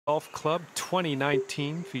Golf Club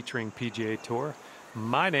 2019 featuring PGA Tour.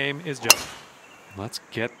 My name is John. Let's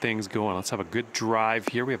get things going. Let's have a good drive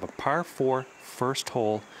here. We have a par 4 first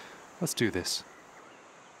hole. Let's do this.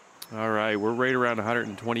 All right, we're right around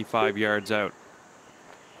 125 yards out.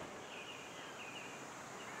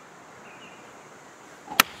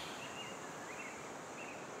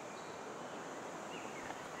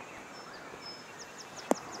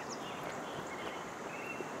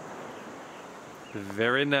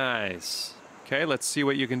 Very nice. Okay, let's see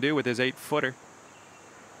what you can do with his 8-footer.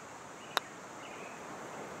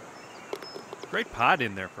 Great pot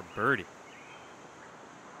in there for birdie.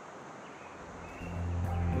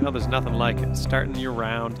 Well, there's nothing like it. Starting your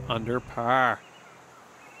round under par.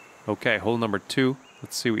 Okay, hole number 2.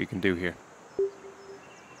 Let's see what you can do here.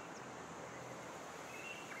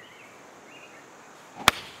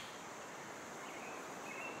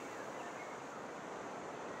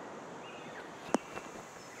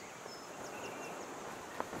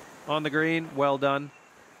 On the green, well done.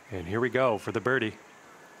 And here we go for the birdie.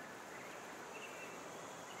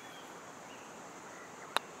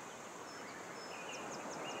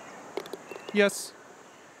 Yes.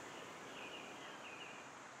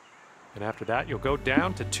 And after that, you'll go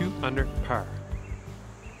down to 2 under par.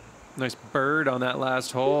 Nice bird on that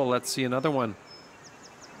last hole. Let's see another one.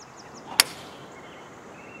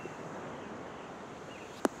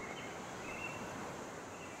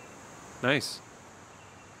 Nice.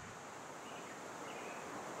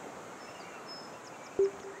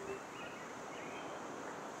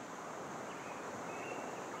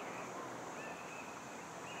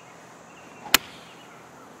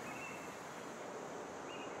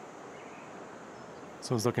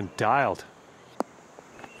 Someone's looking dialed.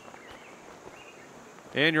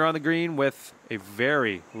 And you're on the green with a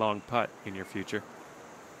very long putt in your future.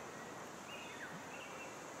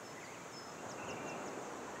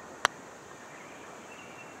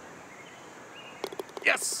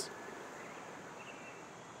 Yes!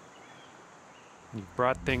 You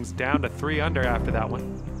brought things down to 3 under after that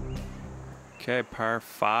one. Okay, par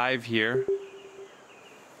 5 here.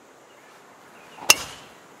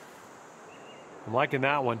 I'm liking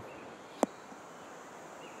that one.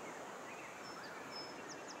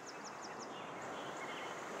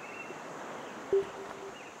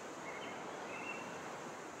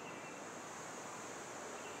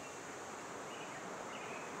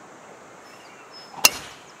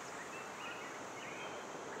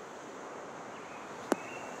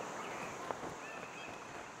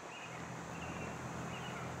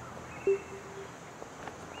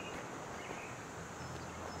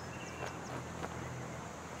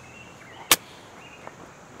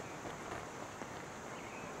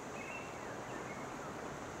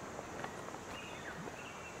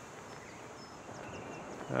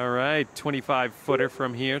 All right, 25-footer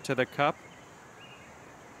from here to the cup.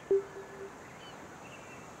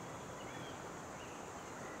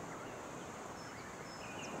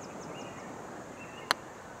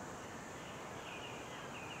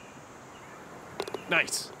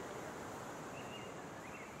 Nice.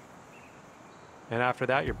 And after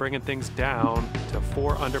that, you're bringing things down to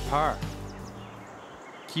 4 under par.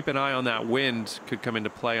 Keep an eye on that wind. Could come into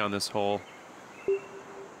play on this hole.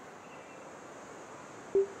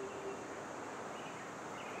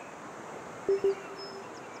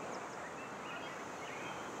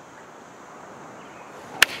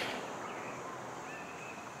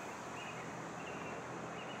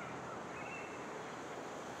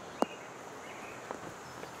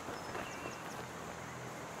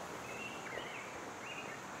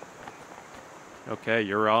 Okay,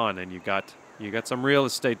 you're on, and you got some real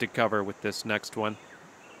estate to cover with this next one.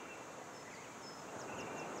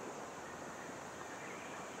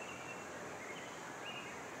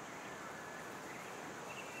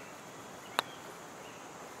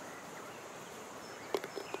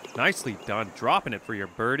 Nicely done, dropping it for your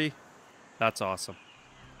birdie. That's awesome.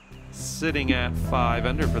 Sitting at 5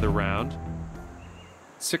 under for the round.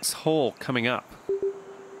 6th hole coming up.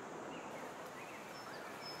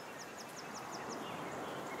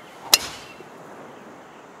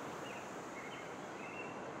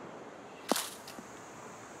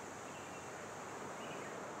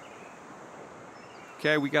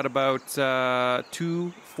 Okay, we got about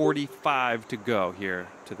 245 to go here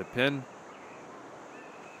to the pin.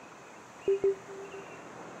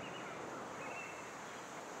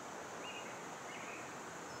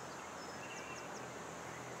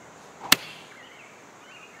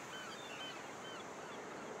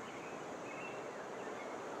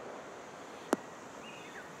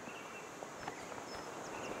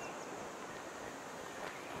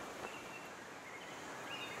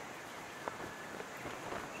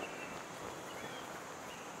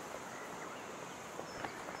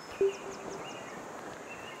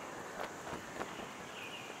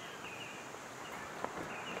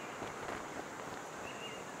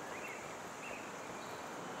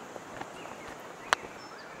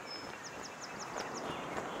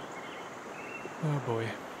 Oh boy.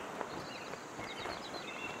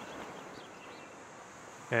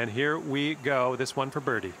 And here we go. This one for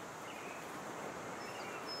birdie.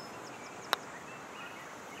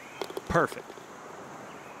 Perfect.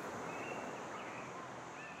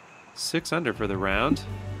 6 under for the round.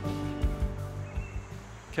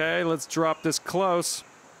 Okay, let's drop this close.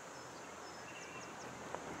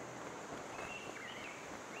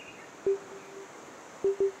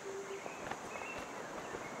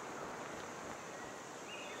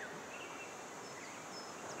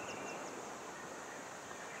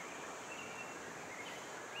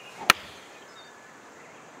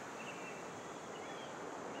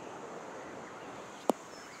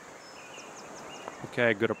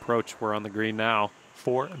 Okay, good approach. We're on the green now.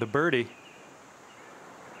 For the birdie.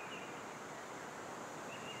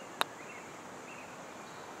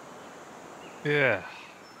 Yeah.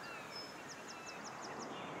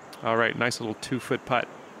 All right, nice little 2-foot putt.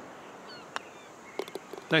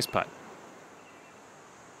 Nice putt.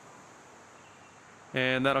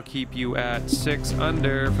 And that'll keep you at 6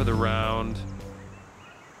 under for the round.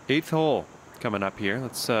 8th hole coming up here.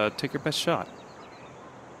 Let's take your best shot.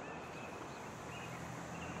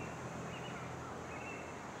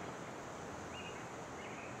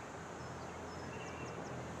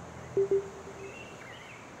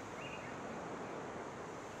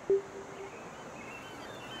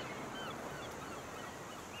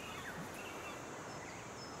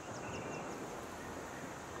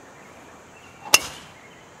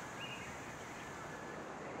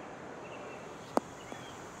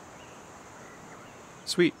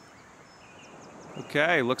 Sweet.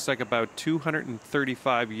 Okay, looks like about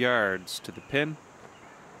 235 yards to the pin.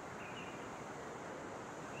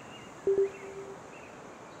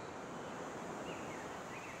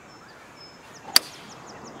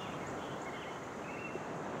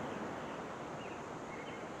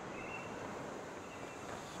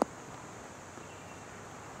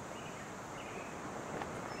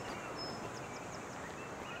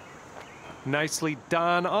 Nicely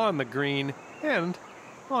done on the green and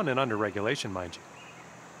on and under regulation, mind you.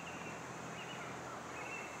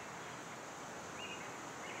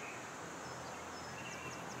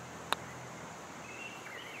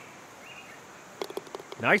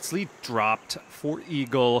 Nicely dropped for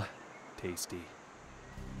eagle. Tasty.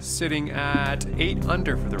 Sitting at 8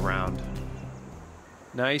 under for the round.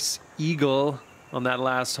 Nice eagle on that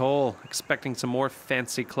last hole. Expecting some more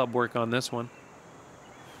fancy club work on this one.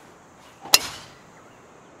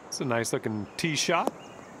 It's a nice looking tee shot.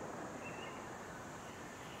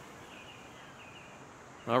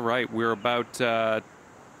 All right, we're about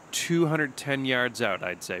 210 yards out,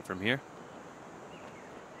 I'd say, from here.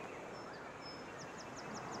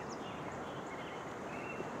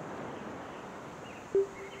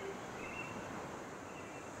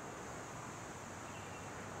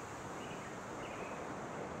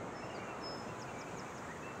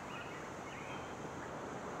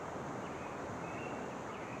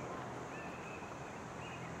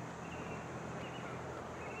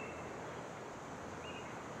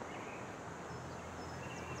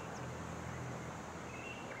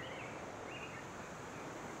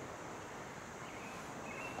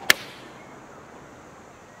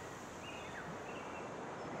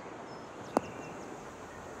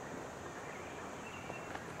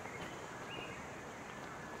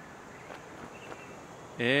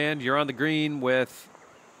 And you're on the green with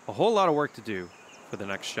a whole lot of work to do for the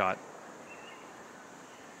next shot.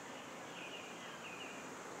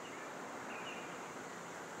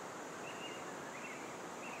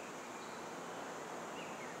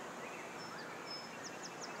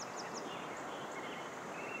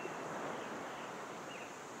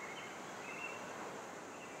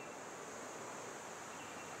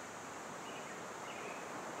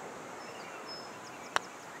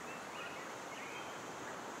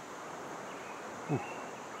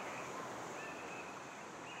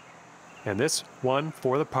 And this one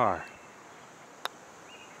for the par.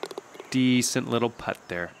 Decent little putt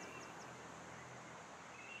there.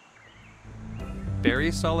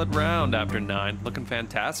 Very solid round after 9. Looking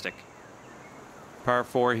fantastic. Par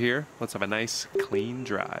 4 here. Let's have a nice clean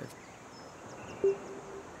drive.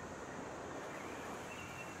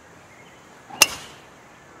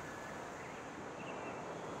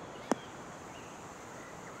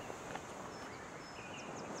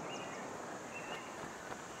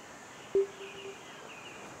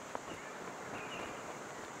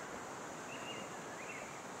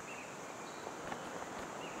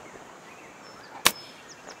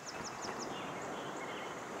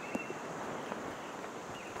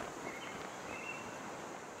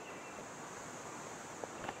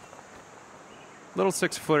 Little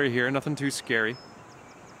 6-footer here, nothing too scary.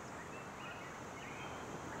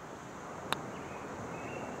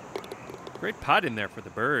 Great putt in there for the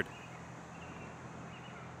bird.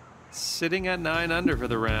 Sitting at 9 under for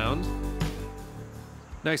the round.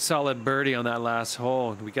 Nice solid birdie on that last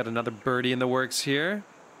hole. We got another birdie in the works here.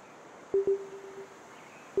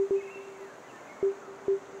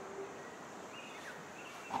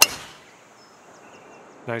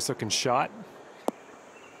 Nice looking shot.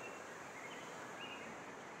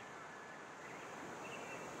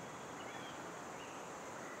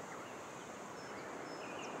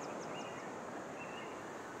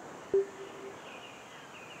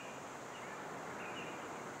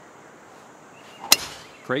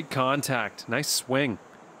 Great contact. Nice swing.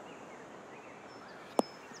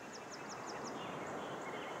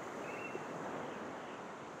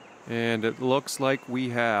 And it looks like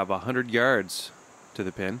we have 100 yards to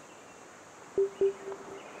the pin.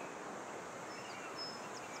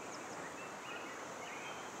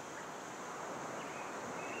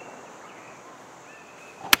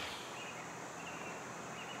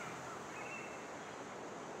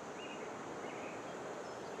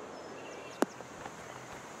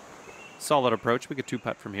 Solid approach. We could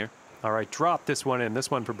 2-putt from here. All right, drop this one in. This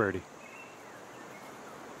one for birdie.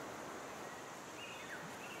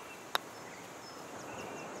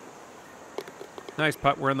 Nice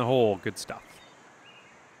putt. We're in the hole. Good stuff.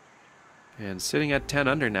 And sitting at 10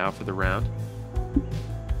 under now for the round.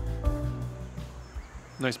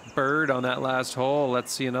 Nice bird on that last hole.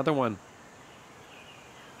 Let's see another one.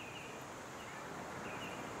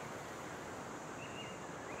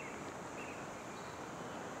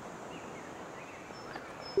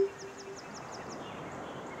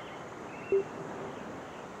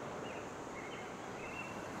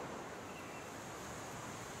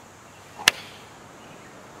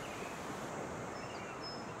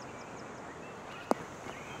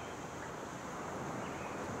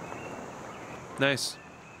 Nice.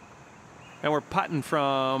 And we're putting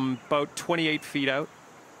from about 28 feet out.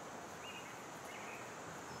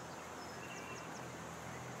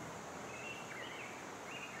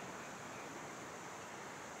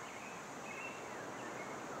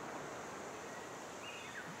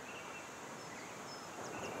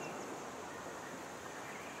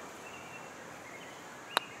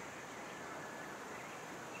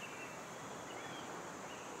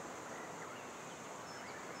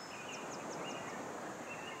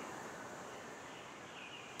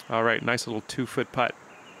 All right, nice little 2-foot putt.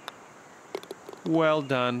 Well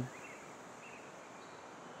done.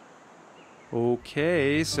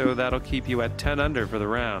 Okay, so that'll keep you at 10 under for the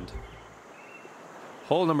round.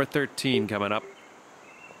 Hole number 13 coming up.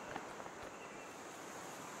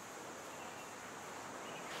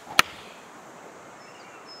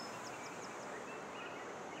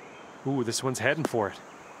 Ooh, this one's heading for it.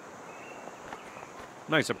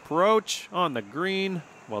 Nice approach on the green.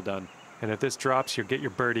 Well done. And if this drops, you'll get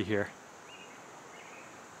your birdie here.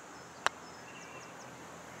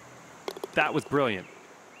 That was brilliant.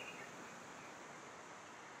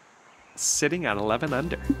 Sitting at 11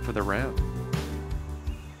 under for the round.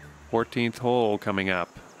 14th hole coming up.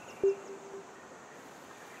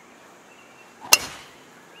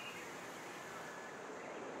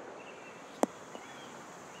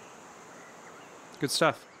 Good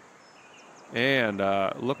stuff. And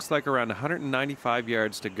looks like around 195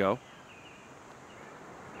 yards to go.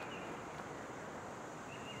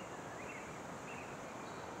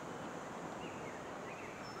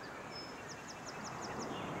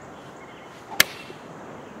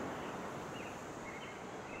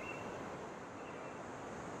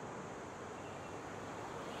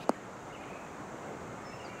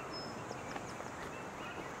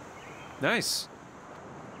 Nice.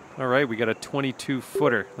 All right, we got a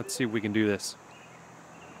 22-footer. Let's see if we can do this.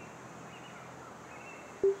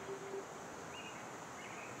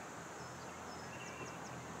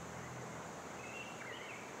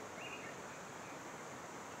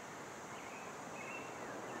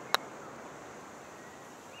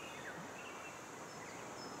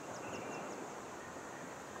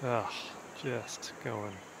 Oh, just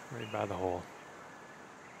going right by the hole.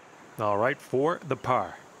 All right, for the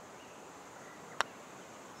par.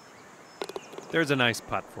 There's a nice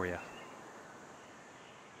putt for you.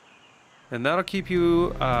 And that'll keep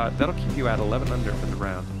you at 11 under for the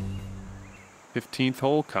round. 15th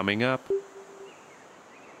hole coming up.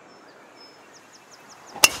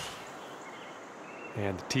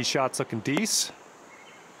 And the tee shot's looking decent.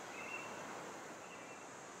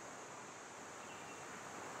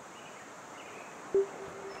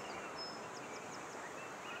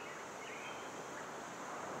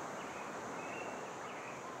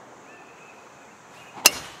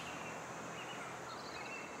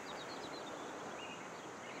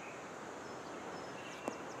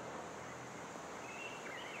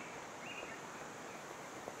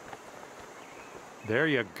 There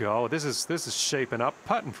you go. This is shaping up.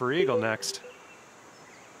 Putting for eagle next.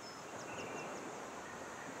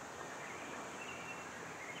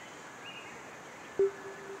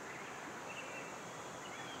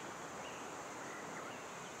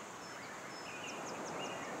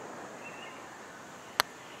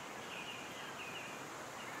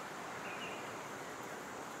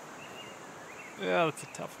 Yeah, that's a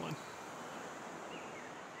tough one.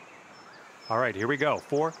 All right, here we go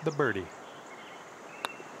for the birdie.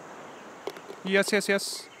 Yes, yes,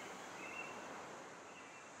 yes.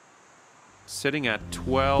 Sitting at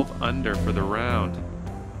 12 under for the round.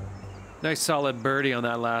 Nice solid birdie on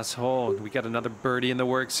that last hole. We got another birdie in the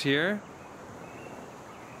works here.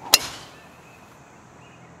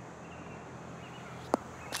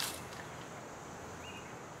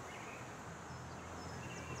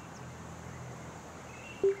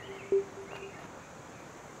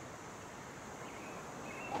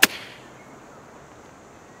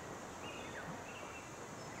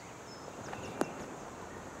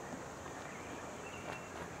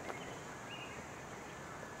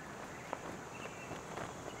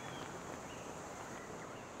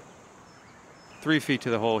 Three feet to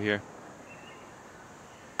the hole here.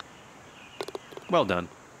 Well done.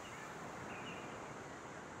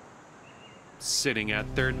 Sitting at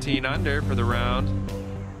 13 under for the round.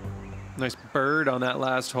 Nice bird on that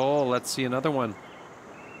last hole. Let's see another one.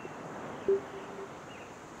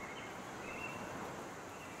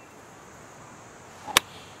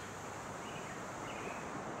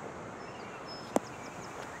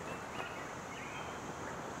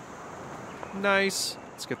 Nice.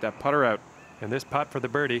 Let's get that putter out. And this putt for the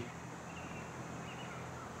birdie.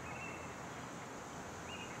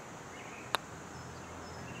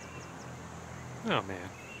 Oh, man.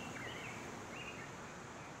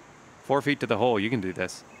 4 feet to the hole. You can do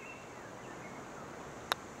this.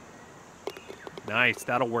 Nice.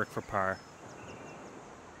 That'll work for par.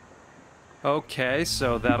 Okay,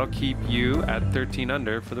 so that'll keep you at 13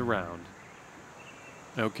 under for the round.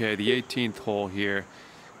 Okay, the 18th hole here.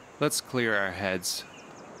 Let's clear our heads.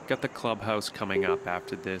 Got the clubhouse coming up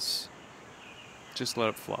after this. Just let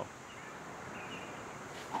it flow.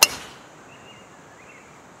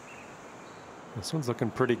 This one's looking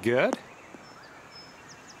pretty good.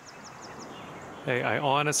 Hey, I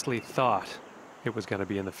honestly thought it was going to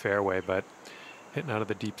be in the fairway, but hitting out of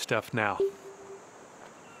the deep stuff now.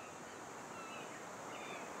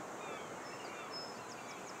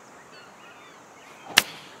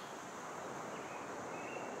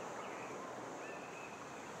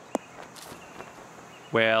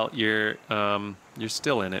 Well, you're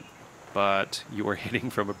still in it, but you were hitting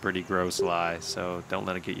from a pretty gross lie, so don't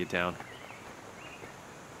let it get you down.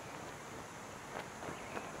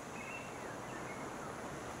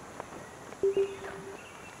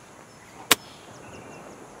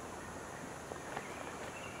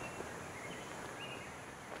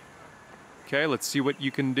 Okay, let's see what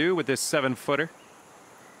you can do with this 7-footer.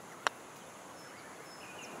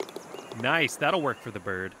 Nice, that'll work for the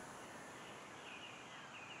bird.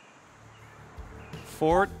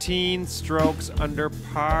 14 strokes under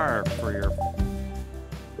par for your